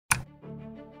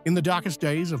In the darkest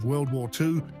days of World War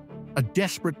II, a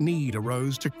desperate need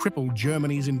arose to cripple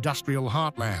Germany's industrial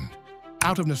heartland.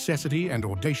 Out of necessity and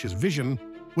audacious vision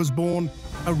was born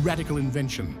a radical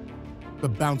invention, the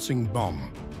bouncing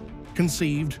bomb,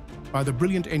 conceived by the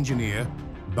brilliant engineer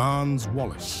Barnes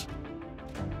Wallis.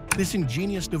 This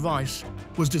ingenious device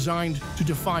was designed to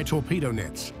defy torpedo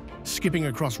nets, skipping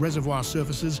across reservoir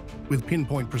surfaces with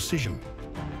pinpoint precision.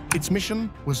 Its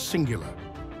mission was singular: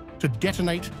 to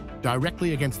detonate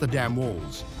directly against the dam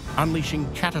walls,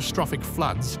 unleashing catastrophic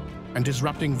floods and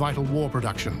disrupting vital war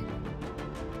production.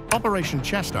 Operation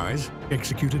Chastise,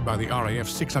 executed by the RAF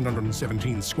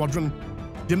 617 Squadron,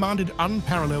 demanded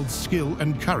unparalleled skill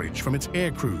and courage from its air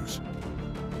crews.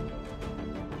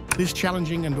 This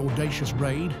challenging and audacious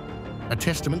raid, a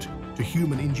testament to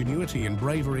human ingenuity and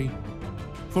bravery,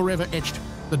 forever etched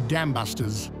the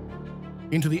Dambusters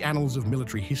into the annals of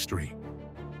military history.